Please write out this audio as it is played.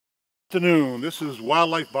Good afternoon. This is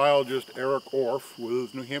wildlife biologist Eric Orff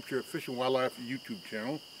with New Hampshire Fish and Wildlife YouTube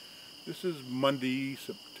channel. This is Monday,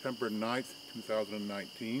 September 9th,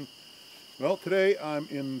 2019. Well, today I'm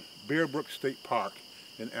in Bear Brook State Park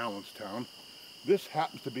in Allenstown. This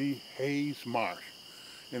happens to be Hayes Marsh.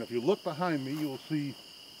 And if you look behind me, you'll see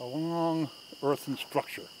a long earthen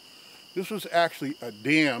structure. This was actually a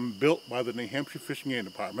dam built by the New Hampshire Fish and Game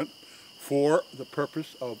Department for the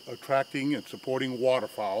purpose of attracting and supporting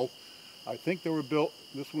waterfowl. I think they were built,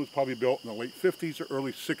 this one was probably built in the late 50s or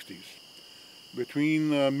early 60s.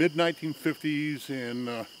 Between the mid-1950s and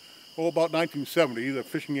about 1970, the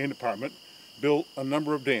Fish and Game Department built a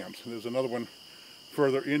number of dams. And there's another one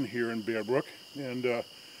further in here in Bear Brook. And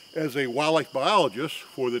as a wildlife biologist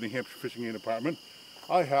for the New Hampshire Fish and Game Department,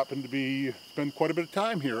 I happen to spend quite a bit of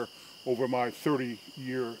time here over my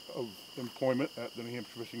 30-year of employment at the New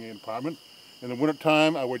Hampshire Fish and Game Department. In the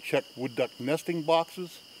wintertime, I would check wood duck nesting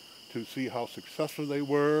boxes to see how successful they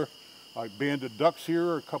were. I banded ducks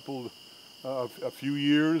here a few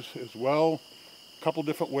years as well. A couple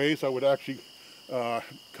different ways. I would actually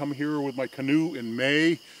come here with my canoe in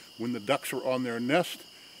May when the ducks were on their nest,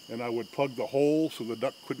 and I would plug the hole so the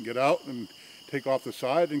duck couldn't get out and take off the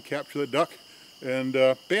side and capture the duck and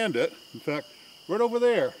band it. In fact, right over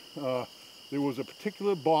there, there was a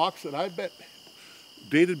particular box that I bet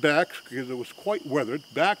dated back, because it was quite weathered,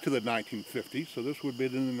 back to the 1950s, so this would have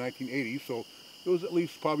been in the 1980s, so it was at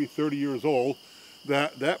least probably 30 years old.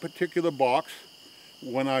 That particular box,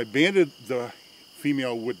 when I banded the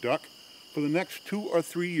female wood duck, for the next 2 or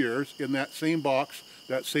 3 years in that same box,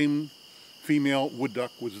 that same female wood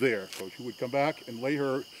duck was there. So she would come back and lay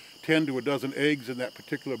her 10 to a dozen eggs in that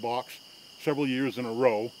particular box several years in a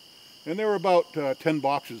row. And there were about 10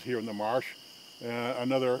 boxes here in the marsh.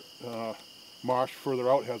 Another marsh further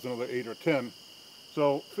out has another 8 or 10.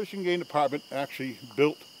 So Fish and Game Department actually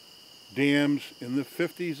built dams in the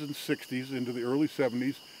 50s and 60s into the early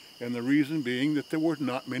 70s, and the reason being that there were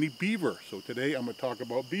not many beaver. So today I'm going to talk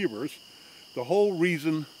about beavers. The whole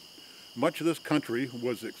reason much of this country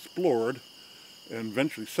was explored and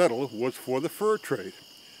eventually settled was for the fur trade.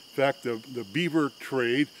 In fact, the beaver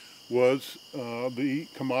trade was the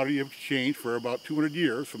commodity of exchange for about 200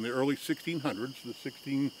 years, from the early 1600s, the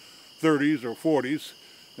 1630s or 40s,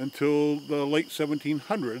 until the late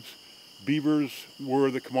 1700s. Beavers were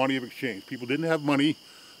the commodity of exchange. People didn't have money,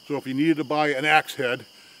 so if you needed to buy an axe head,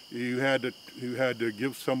 you had to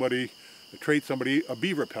give somebody, trade somebody a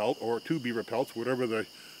beaver pelt or 2 beaver pelts, whatever the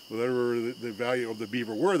value of the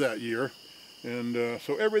beaver were that year. And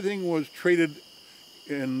so everything was traded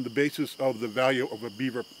in the basis of the value of a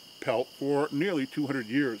beaver pelt for nearly 200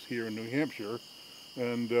 years here in New Hampshire.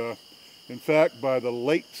 And in fact, by the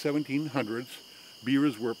late 1700s,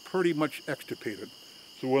 beavers were pretty much extirpated.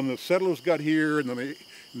 So when the settlers got here in the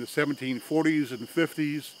 1740s and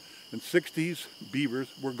 50s and 60s, beavers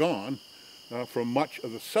were gone from much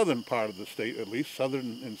of the southern part of the state, at least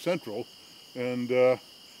southern and central, and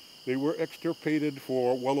they were extirpated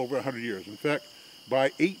for well over 100 years. In fact,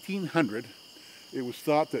 by 1800, it was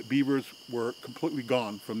thought that beavers were completely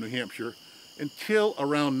gone from New Hampshire until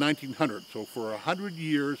around 1900. So for 100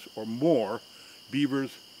 years or more,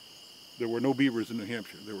 there were no beavers in New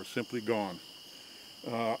Hampshire. They were simply gone.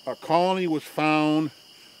 A colony was found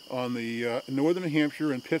on the northern New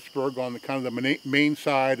Hampshire in Pittsburgh on the kind of the Maine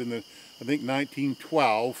side in the, I think,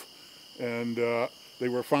 1912, and they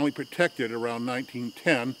were finally protected around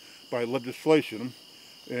 1910 by legislation,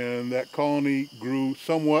 and that colony grew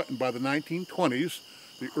somewhat, and by the 1920s,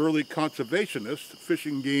 the early conservationists, fish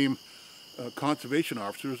and game conservation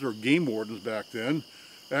officers, or game wardens back then,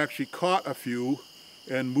 actually caught a few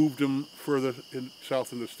and moved them further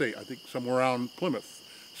south in the state. I think somewhere around Plymouth,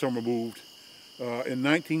 some were moved. In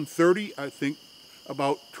 1930, I think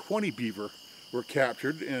about 20 beaver were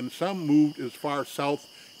captured, and some moved as far south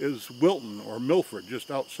as Wilton or Milford, just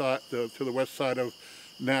outside to the west side of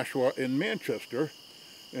Nashua and Manchester.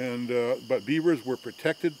 And but beavers were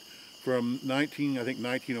protected from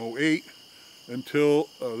 1908 until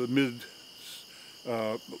the mid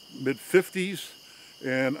 50s.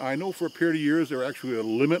 And I know for a period of years there was actually a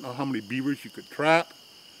limit on how many beavers you could trap.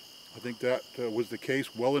 I think that was the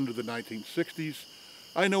case well into the 1960s.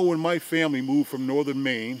 I know when my family moved from northern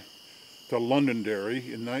Maine to Londonderry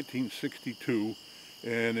in 1962,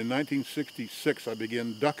 and in 1966 I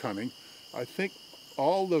began duck hunting, I think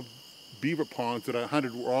all the beaver ponds that I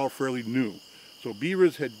hunted were all fairly new. So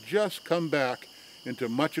beavers had just come back into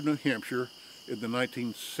much of New Hampshire in the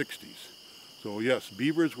 1960s. So yes,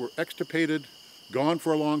 beavers were extirpated, gone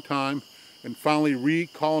for a long time, and finally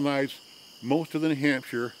recolonized most of the New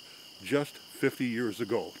Hampshire just 50 years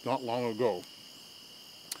ago, not long ago.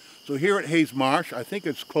 So So here at Hayes Marsh, I think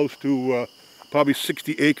it's close to probably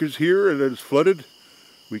 60 acres here that is flooded.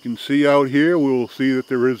 We can see out here, we'll see that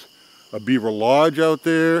there is a beaver lodge out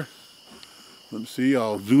there. Let's see,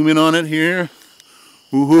 I'll zoom in on it here.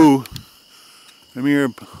 Woohoo! Come here.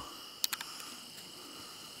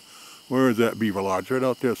 Where is that beaver lodge? Right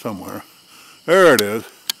out there somewhere. There it is.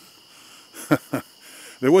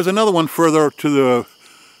 There was another one further to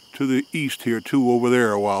the east here too, over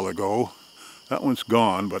there a while ago. That one's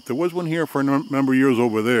gone, but there was one here for a number of years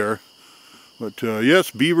over there. But yes,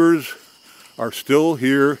 beavers are still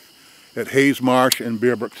here at Hayes Marsh and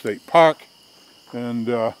Bear Brook State Park, and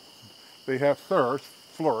they have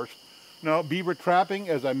flourished. Now, beaver trapping,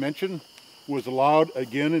 as I mentioned, was allowed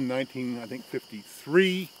again in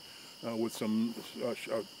 1953 with some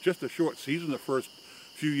just a short season. The first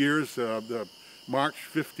few years, the March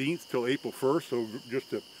 15th till April 1st, so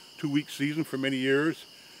just a 2-week season for many years.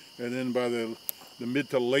 And then by the mid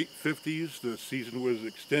to late 50s, the season was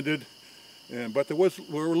extended, but there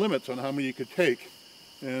were limits on how many you could take.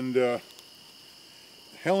 And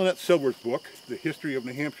Helenette Silver's book, The History of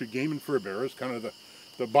New Hampshire Game and Fur Bearers, kind of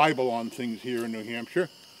the Bible on things here in New Hampshire.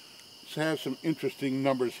 It has some interesting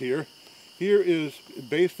numbers here. Here is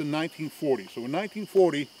based in 1940. So in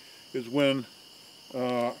 1940 is when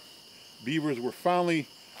beavers were finally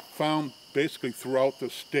found basically throughout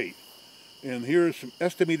the state. And here are some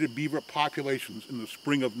estimated beaver populations in the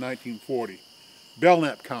spring of 1940.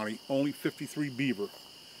 Belknap County, only 53 beaver.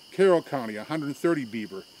 Carroll County, 130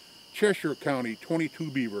 beaver. Cheshire County, 22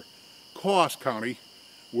 beaver. Coos County,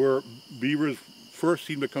 where beavers first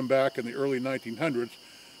seemed to come back in the early 1900s,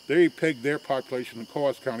 they pegged their population in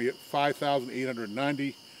Coos County at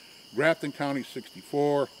 5,890. Grafton County,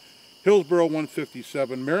 64. Hillsborough,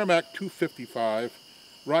 157. Merrimack, 255.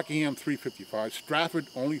 Rockingham, 355. Stratford,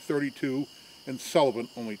 only 32. And Sullivan,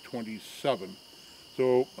 only 27.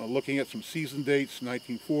 So looking at some season dates,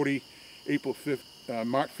 1940,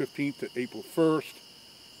 March 15th to April 1st.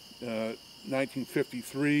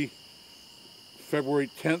 1953, February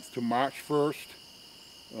 10th to March 1st.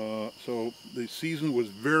 So the season was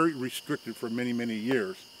very restricted for many, many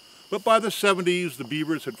years. But by the 70s, the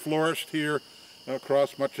beavers had flourished here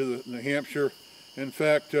across much of New Hampshire. In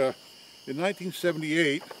fact, in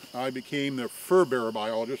 1978, I became the fur bearer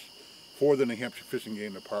biologist for the New Hampshire Fish and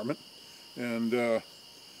Game Department. And I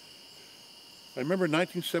remember in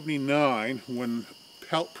 1979 when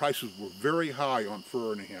pelt prices were very high on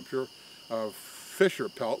fur in New Hampshire. Fisher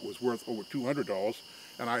pelt was worth over $200,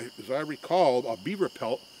 and as I recall, a beaver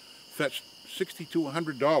pelt fetched $60 to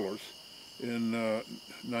 $100 in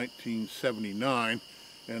 1979.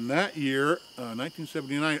 And that year,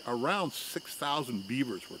 1979, around 6,000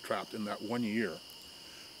 beavers were trapped in that 1 year.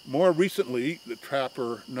 More recently, the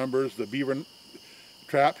trapper numbers, the beaver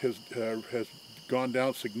trap has gone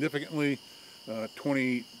down significantly. The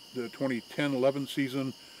 2010-11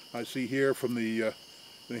 season, I see here from the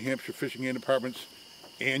New Hampshire Fish and Game Department's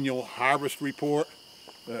annual harvest report,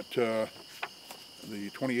 that the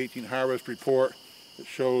 2018 harvest report, it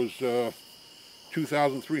shows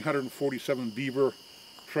 2,347 beaver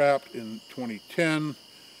trapped in 2010,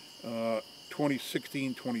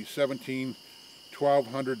 2016, 2017,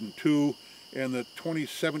 1,202, and the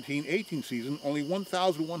 2017-18 season, only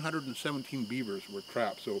 1,117 beavers were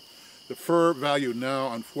trapped. So the fur value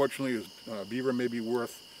now, unfortunately, is beaver may be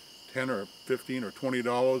worth $10 or $15 or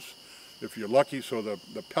 $20 if you're lucky. So the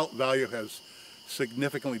pelt value has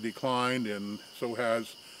significantly declined, and so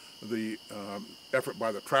has the effort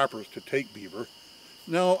by the trappers to take beaver.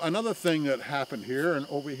 Now, another thing that happened here, and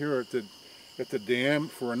over here at the dam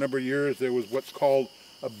for a number of years, there was what's called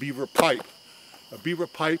a beaver pipe. A beaver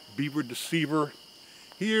pipe, beaver deceiver.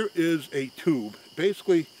 Here is a tube.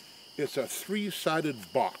 Basically, it's a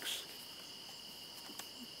 3-sided box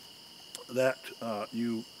that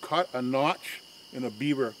you cut a notch in a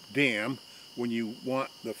beaver dam when you want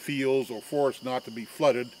the fields or forest not to be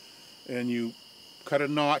flooded, and you cut a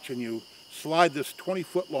notch and you slide this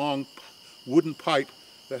 20-foot long wooden pipe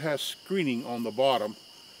that has screening on the bottom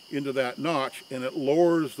into that notch, and it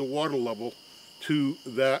lowers the water level to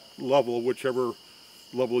that level, whichever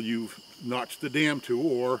level you've notched the dam to,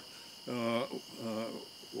 or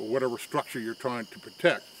whatever structure you're trying to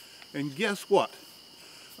protect. And guess what?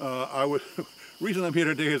 Reason I'm here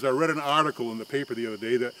today is I read an article in the paper the other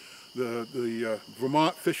day that the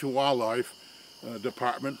Vermont Fish and Wildlife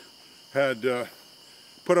Department had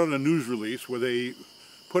put out a news release where they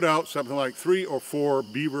put out something like 3 or 4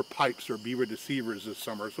 beaver pipes or beaver deceivers this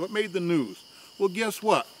summer. So it made the news. Well, guess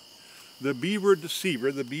what? The beaver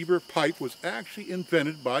deceiver, the beaver pipe, was actually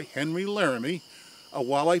invented by Henry Laramie, a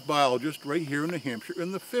wildlife biologist right here in New Hampshire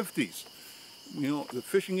in the 50s. The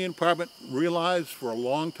Fishing Game Department realized for a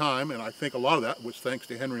long time, and I think a lot of that was thanks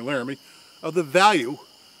to Henry Laramie, of the value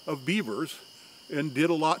of beavers, and did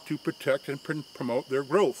a lot to protect and promote their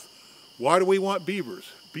growth. Why do we want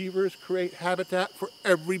beavers? Beavers create habitat for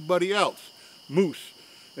everybody else. Moose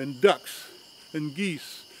and ducks and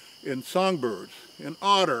geese and songbirds and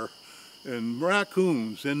otter and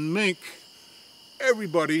raccoons and mink.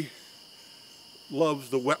 Everybody loves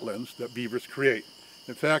the wetlands that beavers create.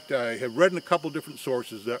 In fact, I have read in a couple different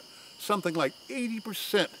sources that something like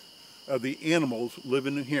 80% of the animals live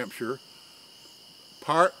in New Hampshire.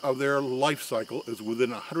 Part of their life cycle is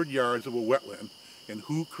within 100 yards of a wetland. And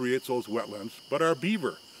who creates those wetlands but our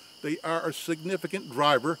beaver? They are a significant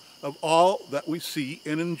driver of all that we see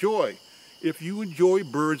and enjoy. If you enjoy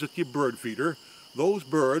birds at your bird feeder, those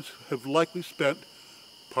birds have likely spent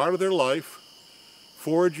part of their life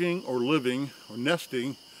foraging or living or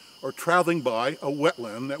nesting or traveling by a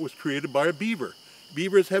wetland that was created by a beaver.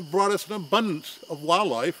 Beavers have brought us an abundance of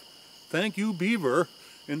wildlife. Thank you, beaver,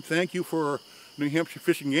 and thank you for New Hampshire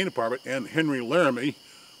Fishing Game Department and Henry Laramie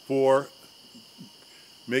for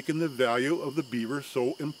making the value of the beaver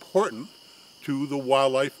so important to the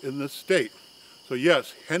wildlife in this state. So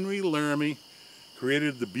yes, Henry Laramie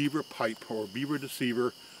created the beaver pipe or beaver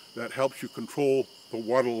deceiver that helps you control the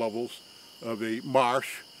water levels of a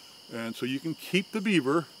marsh, and so you can keep the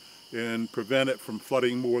beaver and prevent it from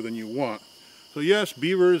flooding more than you want. So yes,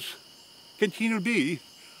 beavers continue to be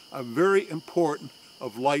a very important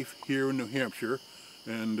of life here in New Hampshire,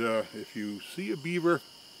 and if you see a beaver,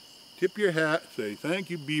 tip your hat, say thank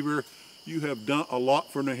you, beaver, you have done a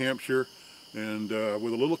lot for New Hampshire. And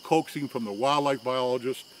with a little coaxing from the wildlife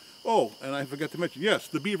biologist. Oh, and I forgot to mention, yes,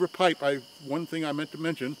 the beaver pipe, one thing I meant to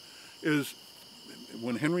mention is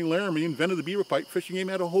when Henry Laramie invented the beaver pipe, Fishing Game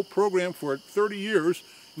had a whole program for 30 years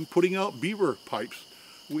in putting out beaver pipes.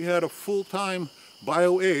 We had a full-time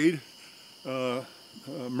bio-aid,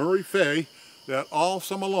 Murray Fay, that all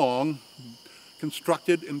summer long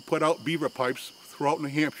constructed and put out beaver pipes throughout New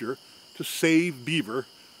Hampshire to save beaver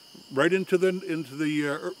right into the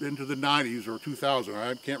 90s or 2000.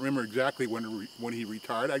 I can't remember exactly when he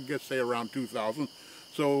retired. I guess say around 2000.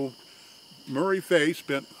 So Murray Fay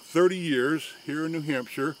spent 30 years here in New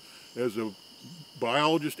Hampshire as a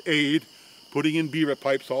biologist aide putting in beaver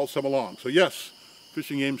pipes all summer long. So yes,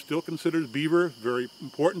 Fishing Game still considers beaver very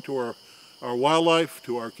important to our wildlife,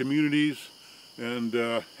 to our communities, and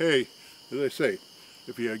hey, as I say,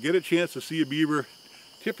 if you get a chance to see a beaver,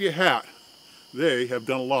 tip your hat. They have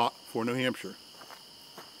done a lot for New Hampshire.